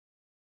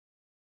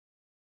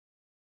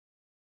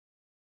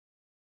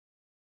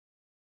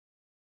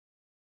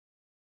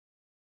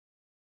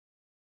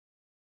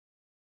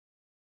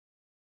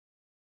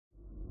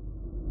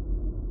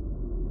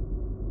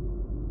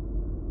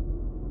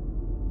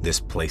This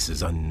place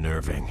is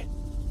unnerving.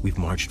 We've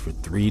marched for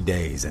 3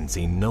 days and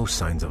seen no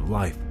signs of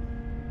life.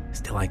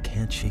 Still, I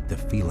can't shake the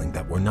feeling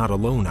that we're not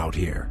alone out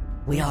here.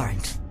 We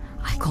aren't.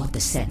 I caught the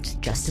scent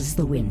just as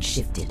the wind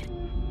shifted.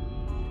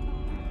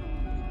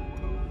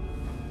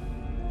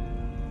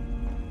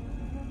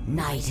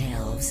 Night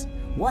elves.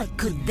 What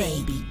could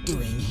they be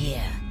doing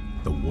here?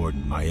 The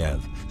warden,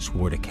 Maiev,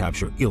 swore to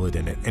capture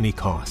Illidan at any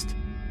cost.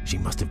 She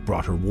must have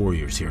brought her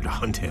warriors here to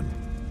hunt him.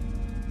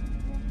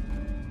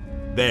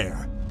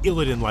 There!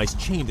 Illidan lies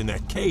chained in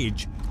that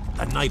cage.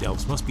 The Night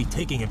Elves must be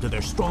taking him to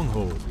their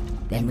stronghold.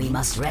 Then we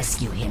must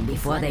rescue him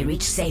before they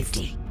reach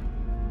safety.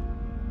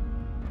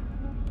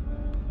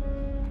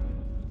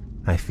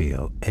 I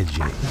feel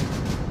edgy.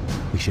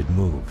 We should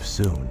move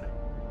soon.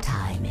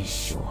 Time is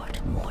short,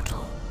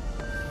 mortal.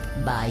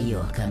 By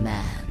your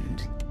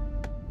command.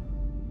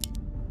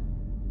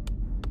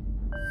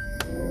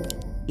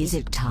 Is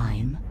it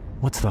time?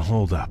 What's the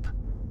holdup?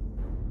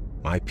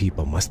 My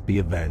people must be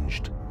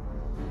avenged.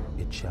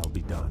 It shall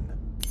be done.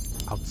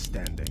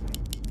 Outstanding.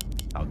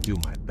 I'll do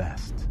my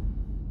best.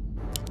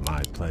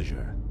 My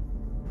pleasure.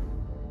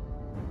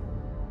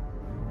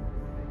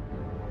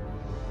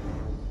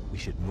 We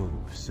should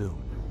move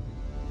soon.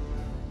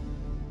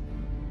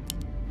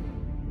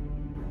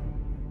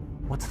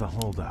 What's the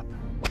holdup?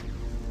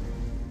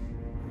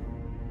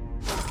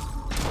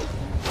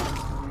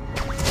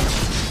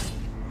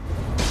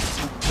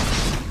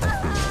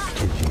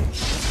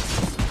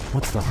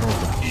 What's the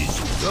holdup? Is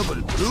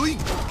trouble brewing?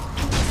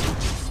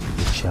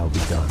 It shall be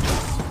done.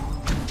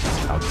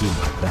 I'll do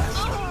my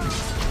best.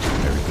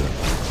 Very good.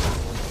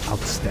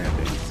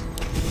 Outstanding.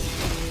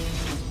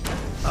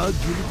 I'll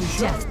give it a shot.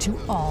 Death to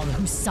all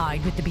who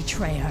side with the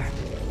betrayer.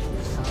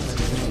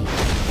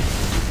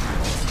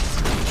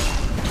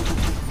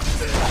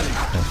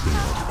 I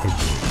feel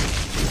edgy.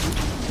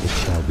 It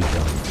shall be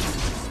done.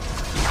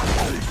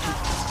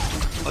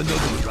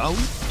 Another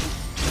round?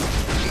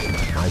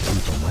 My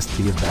people must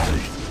be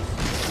avenged.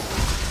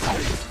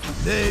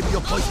 Name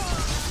your poison.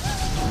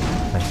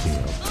 I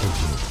feel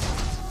edgy.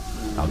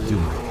 I'll do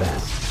my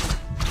best.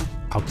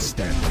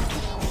 Outstanding.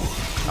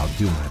 I'll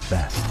do my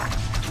best.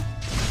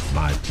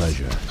 My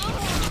pleasure.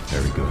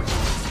 Very good.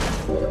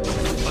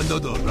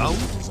 Another round?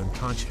 He's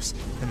unconscious,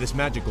 and this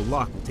magical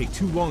lock will take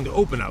too long to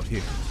open out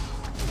here.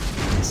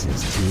 This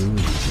is too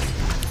easy.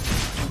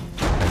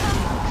 I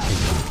feel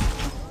edgy.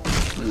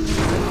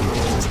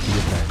 People must be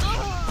avenged.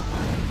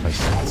 I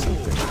sense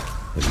something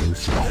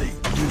elusive.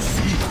 You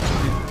see,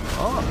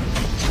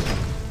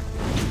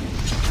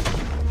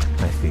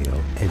 I feel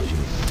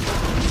edgy.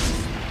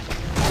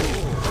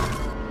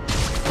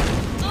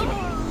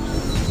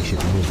 We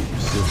should move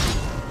soon.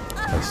 I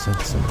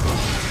sense something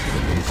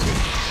elusive.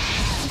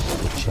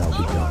 It shall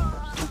be done.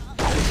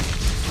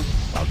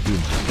 I'll do my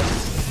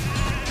best.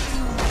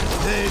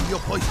 name your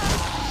poison.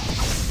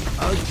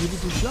 I'll give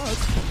it a shot.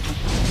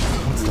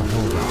 What's the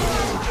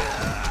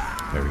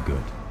holdup? Very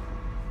good.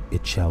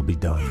 It shall be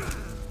done.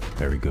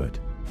 Very good.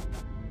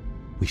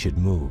 We should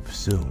move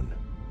soon.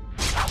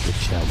 It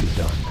shall be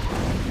done.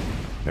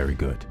 Very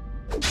good.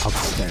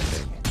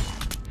 Outstanding.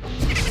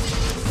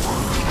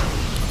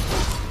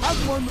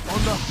 Have one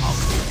on the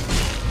house.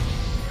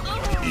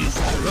 Is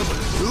trouble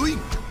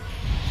brewing?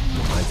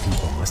 My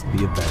people must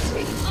be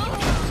avenged.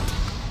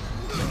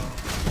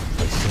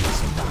 I sense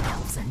something.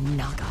 Elves and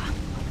Naga.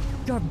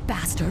 Your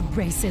bastard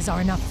races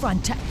are an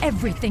affront to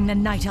everything the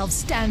Night Elves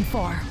stand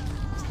for.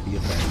 Be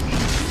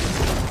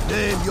avenged.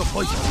 Name your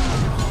poison.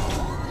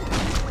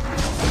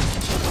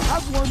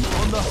 Have one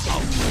on the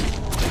house.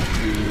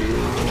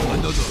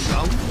 Another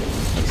round?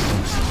 I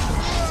sense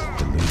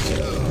something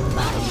elusive.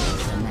 By your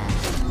command.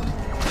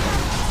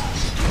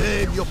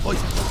 Name your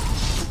poison.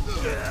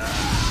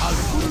 I'll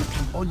put it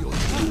on your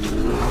tongue.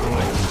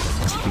 My people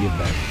must be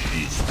avenged.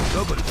 Is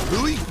trouble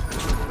brewing?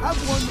 Have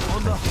one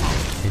on the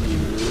house.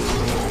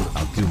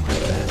 I'll do my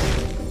best.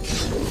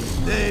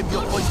 Name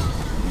your poison.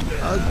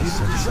 I'll I give it a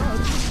sense shot.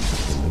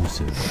 something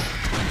elusive.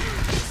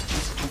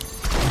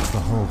 What's the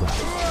holdup?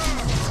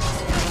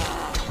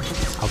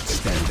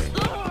 Outstanding.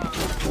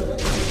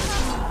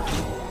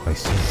 I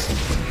sense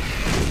something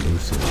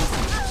elusive.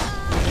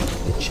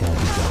 It shall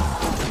be done.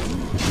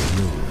 We should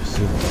move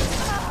soon.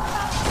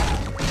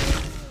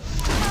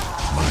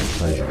 My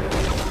pleasure.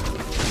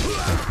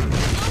 I feel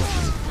edgy.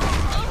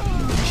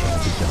 It shall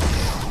be done.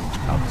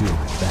 I'll do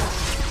my best.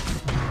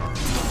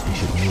 We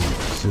should move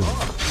soon.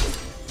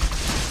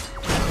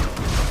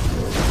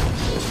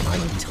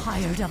 I'm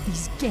tired of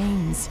these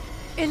games.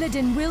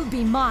 Illidan will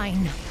be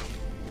mine.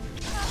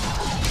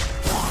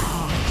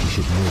 We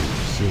should move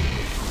soon.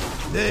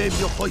 Name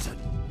your poison.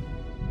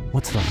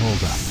 What's the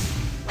holdup?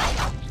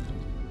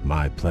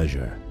 My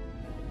pleasure.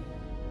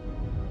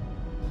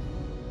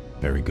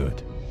 Very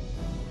good.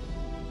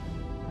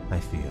 I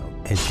feel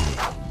edgy.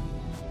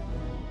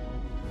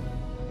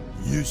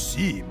 You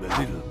seem a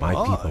little My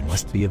people parched.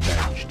 must be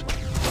avenged.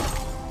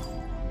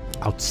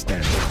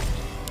 Outstanding.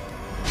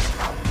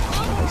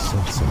 I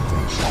sense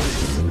something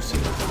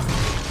elusive.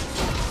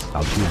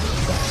 I'll do my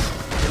best.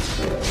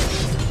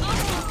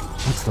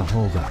 What's the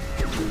holdup?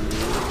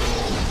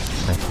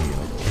 I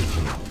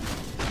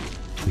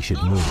We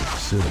should move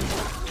soon.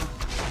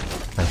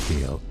 I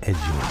feel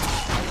edgy.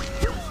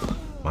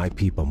 My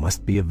people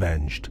must be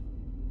avenged.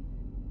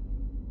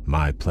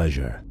 My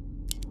pleasure.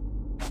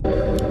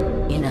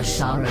 In a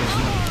sorrow's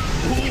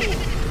way.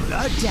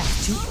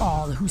 Death to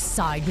all who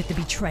side with the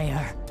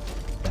betrayer.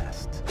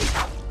 Best.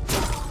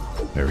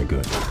 Very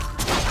good.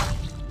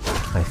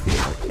 I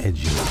feel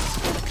edgy.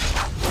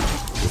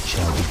 It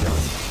shall be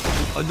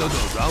done.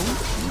 Another round?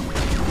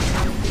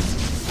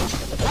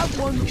 Have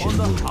one We should on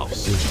the move house.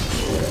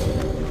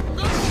 soon.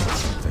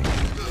 Something.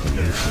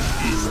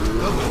 Is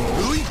double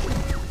doing?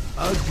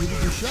 I'll give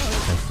it a shot.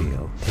 I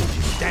feel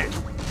edgy. Damn,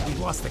 we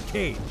lost the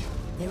cage.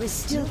 There is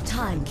still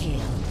time,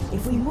 Kale.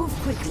 If we move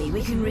quickly,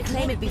 we can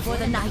reclaim it before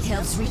the Night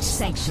Elves reach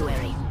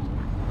Sanctuary.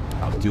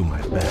 I'll do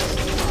my best.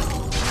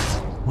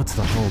 What's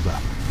the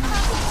holdup?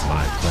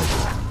 My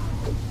pleasure.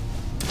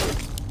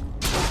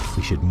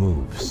 We should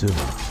move soon.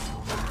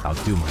 I'll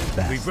do my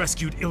best. We've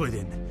rescued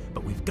Illidan,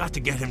 but we've got to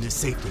get him to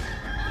safety.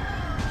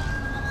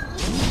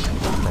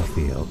 I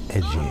feel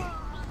edgy.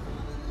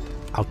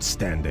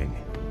 Outstanding.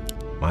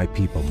 My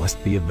people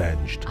must be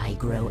avenged. I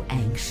grow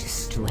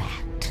anxious to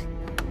act.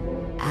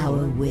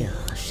 Our will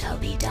shall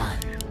be done.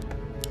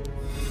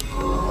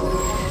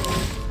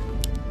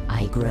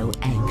 I grow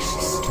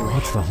anxious to act.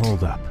 What's the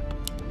holdup?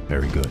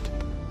 Very good.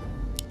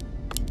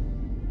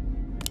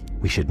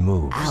 We should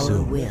move Our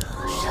soon. will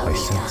shall I be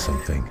sense done.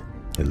 something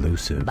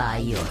elusive. By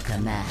your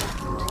command.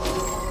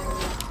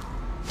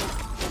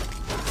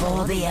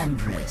 For the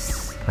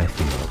Empress. I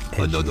feel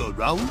edgy. Another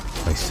round?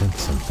 I sense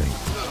something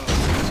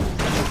elusive.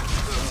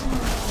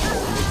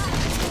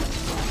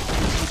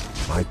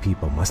 My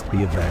people must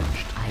be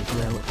avenged. I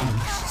grow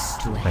anxious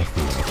to I act.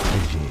 feel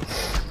edgy.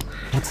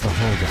 What's the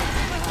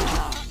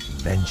holdup?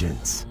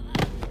 Vengeance.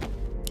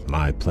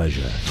 My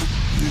pleasure.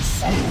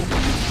 This is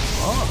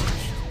harsh.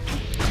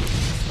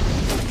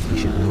 We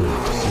should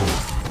move soon.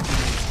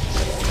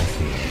 I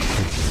feel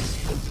edgy.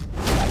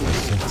 I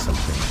sense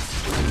something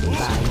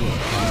elusive.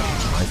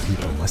 My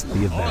people must be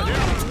avenged.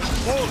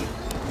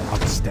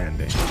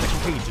 Outstanding. The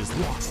cage is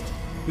lost.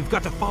 We've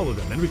got to follow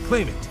them and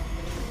reclaim it.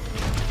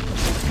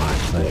 My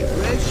pleasure.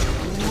 Fresh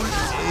wood I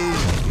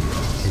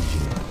feel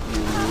edgy.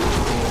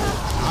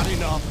 Not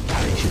enough.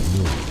 We should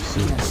move In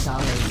soon. a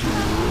solid way.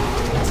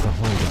 What's the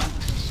holdup?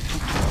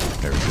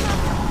 Very good.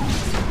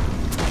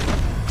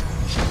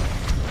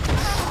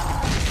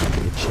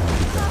 It shall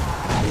be done.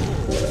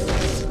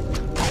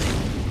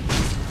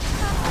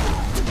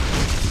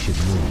 We should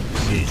move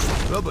soon. Is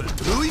trouble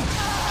brewing?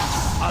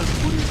 I'll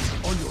put it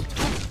on your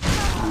tongue.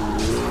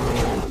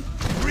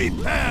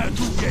 Prepare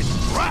to get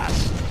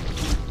crushed.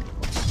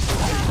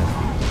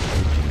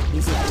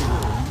 Is it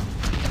time?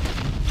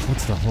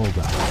 What's the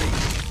holdup?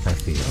 I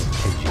feel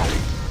edgy.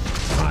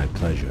 My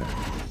pleasure.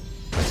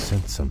 I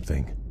sense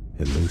something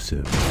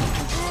elusive.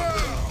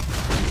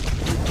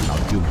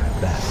 I'll do my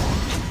best.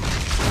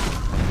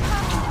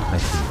 I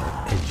feel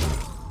edgy.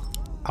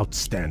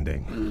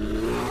 Outstanding.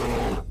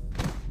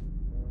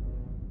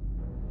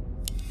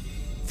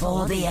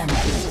 For the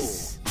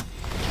Empress.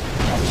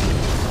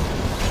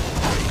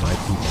 My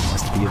people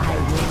must be I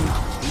avenged. will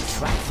not be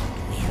trifled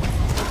with.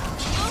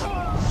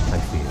 I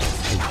feel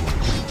edgy.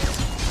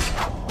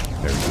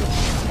 Very good.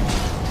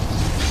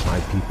 My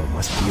people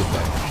must be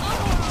avenged.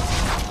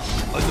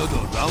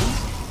 Another round?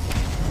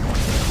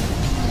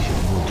 We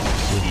should move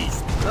soon. Is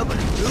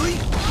trouble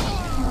brewing?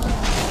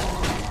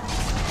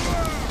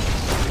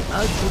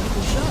 I'll give it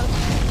a shot.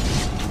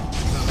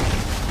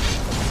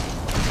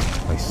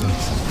 I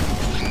sense something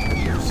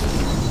elusive.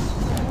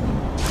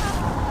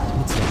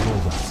 What's the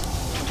holdup?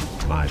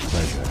 My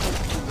pleasure.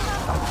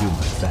 I'll do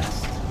my best.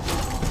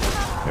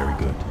 Very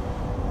good.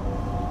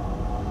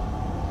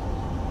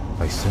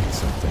 I sense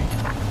something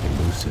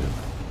elusive.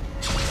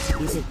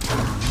 Is it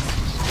time?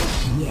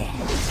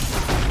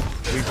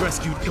 Yes. We've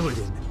rescued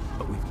Illidan,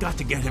 but we've got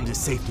to get him to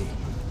safety.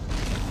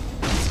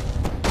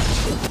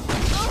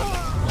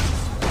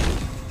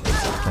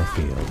 I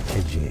feel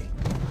edgy.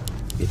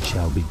 It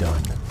shall be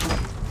done.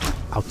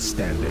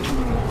 Outstanding.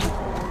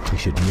 We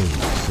should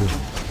move soon.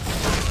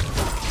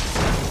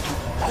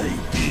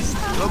 Is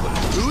trouble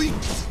brewing?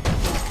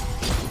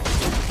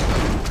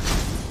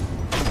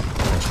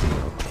 I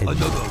feel edgy.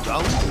 Another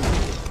round?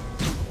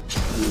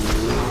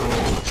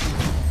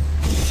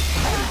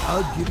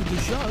 I'll give it a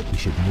shot. We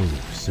should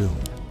move soon.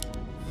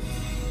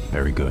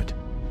 Very good.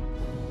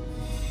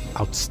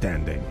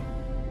 Outstanding.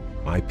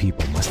 My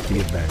people must be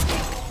avenged.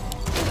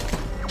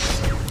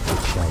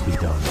 It shall be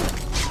done.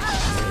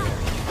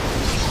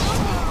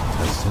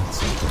 I sense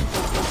something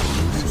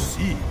elusive.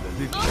 See the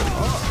little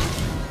heart.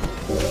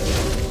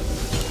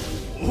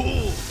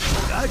 Oh,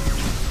 that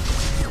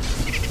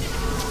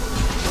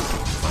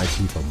My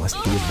people must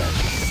be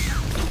avenged.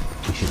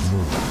 We should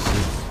move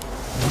soon.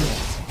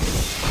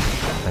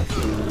 I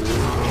feel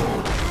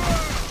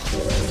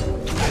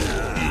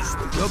is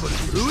trouble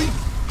brewing?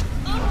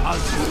 I'll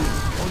put it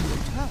on your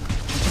tap.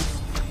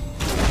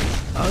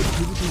 I'll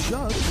give it a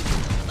shot.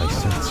 I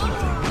sense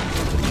something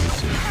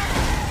elusive.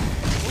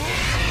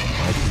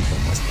 My people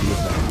must be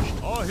avenged.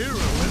 Our hero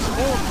has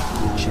fallen.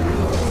 It shall be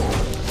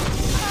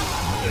done.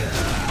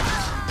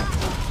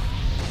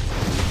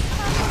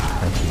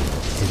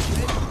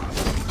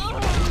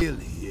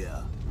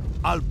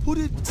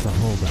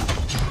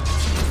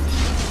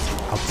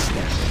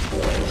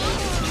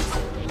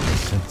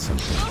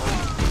 something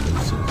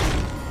elusive.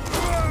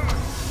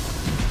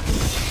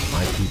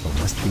 My people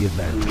must be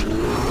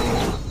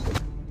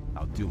avenged.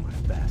 I'll do my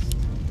best.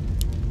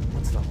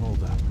 What's the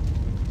holdup?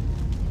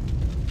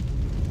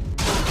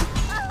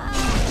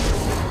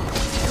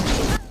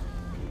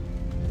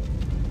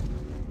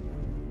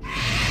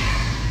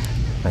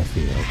 I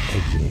feel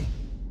edgy.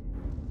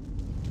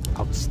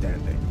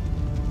 Outstanding.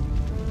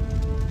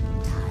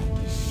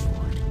 Time is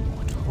short,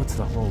 mortal. What's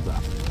the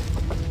holdup?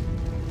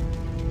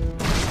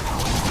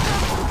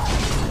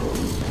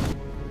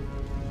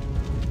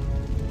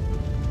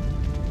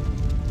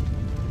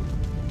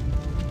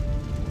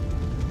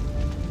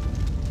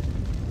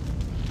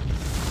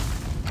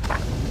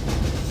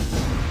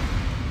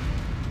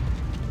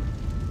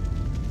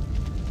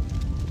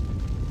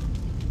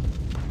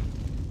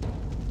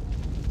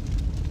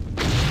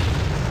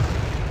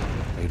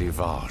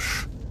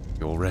 Vash,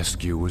 your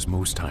rescue was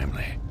most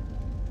timely.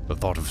 The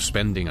thought of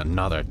spending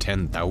another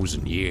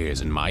 10,000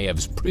 years in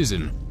Maev's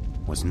prison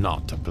was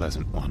not a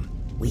pleasant one.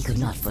 We could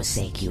not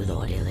forsake you,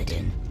 Lord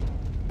Illidan,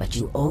 but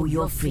you owe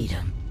your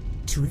freedom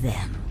to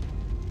them.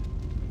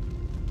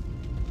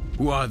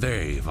 Who are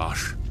they,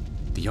 Vash?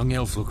 The young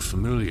elf looks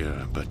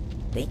familiar, but...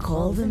 They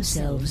call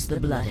themselves the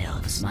Blood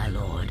Elves, my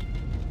lord.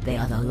 They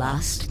are the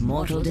last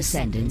mortal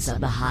descendants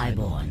of the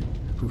Highborn,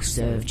 who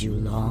served you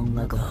long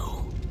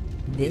ago.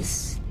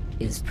 This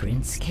is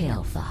Prince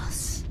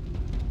Kael'thas.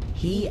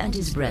 He and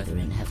his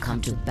brethren have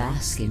come to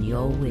bask in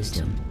your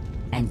wisdom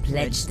and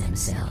pledge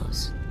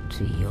themselves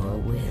to your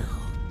will.